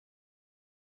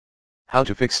How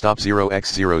to fix stop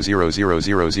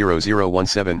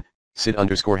 0x00000017,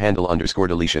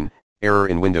 sit_handle_deletion, error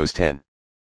in Windows 10.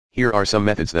 Here are some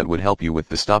methods that would help you with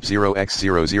the stop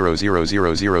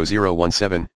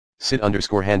 0x00000017,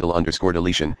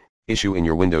 sit_handle_deletion, issue in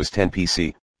your Windows 10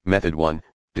 PC. Method 1,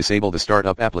 disable the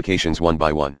startup applications one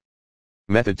by one.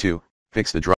 Method 2,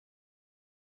 fix the drive.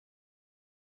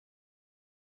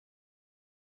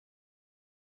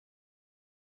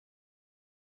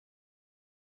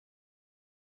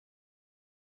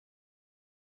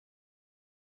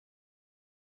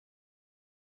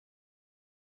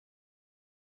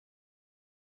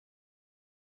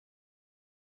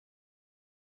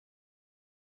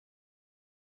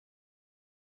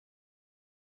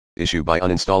 Issue by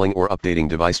uninstalling or updating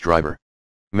device driver.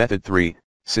 Method 3,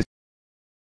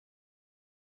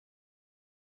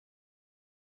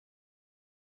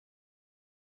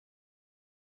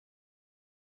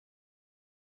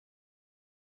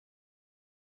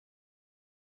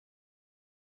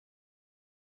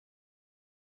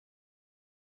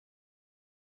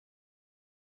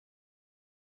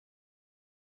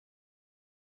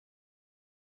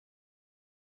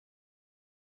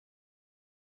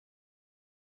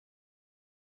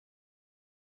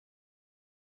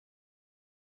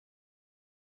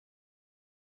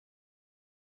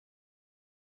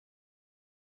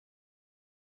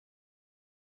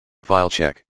 file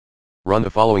check. Run the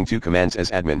following two commands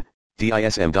as admin: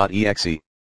 dism.exe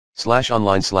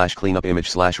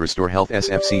 /online/cleanupimage/restore health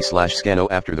sfc/scano.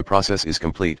 After the process is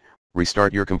complete,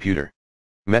 restart your computer.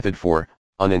 Method 4,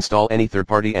 uninstall any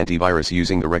third-party antivirus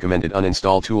using the recommended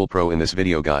uninstall tool Pro in this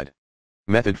video guide.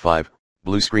 Method 5,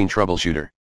 blue screen troubleshooter.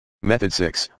 Method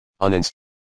 6, uninstall.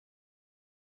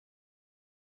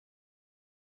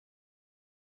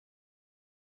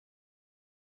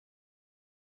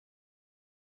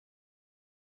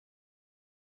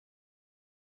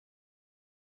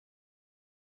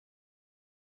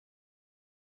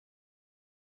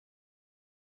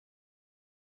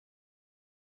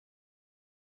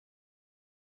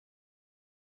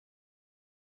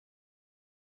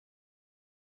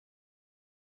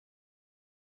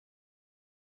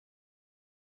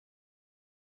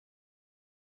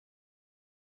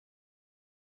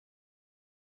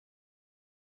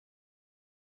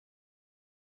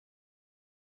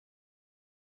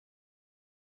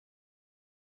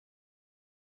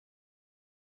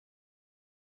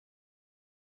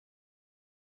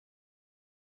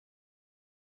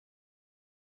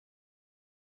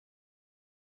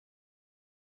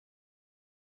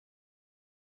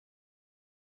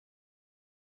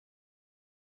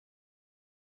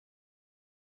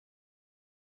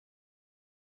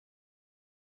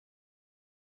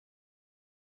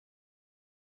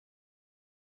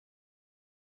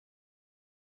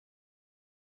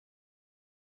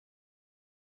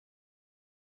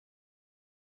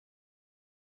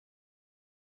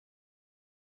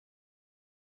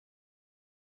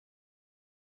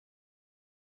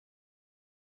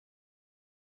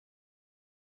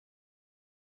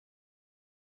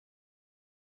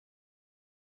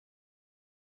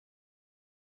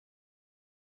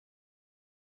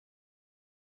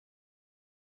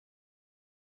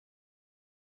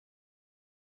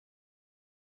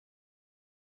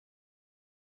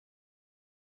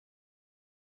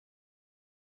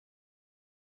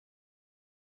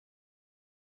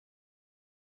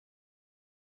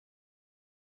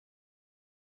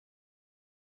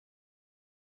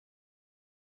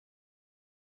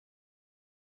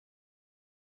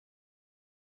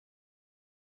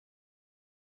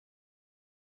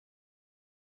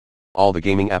 All the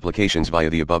gaming applications via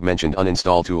the above-mentioned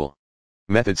uninstall tool.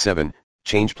 Method 7,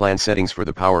 change plan settings for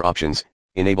the power options,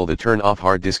 enable the turn off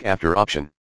hard disk after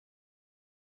option.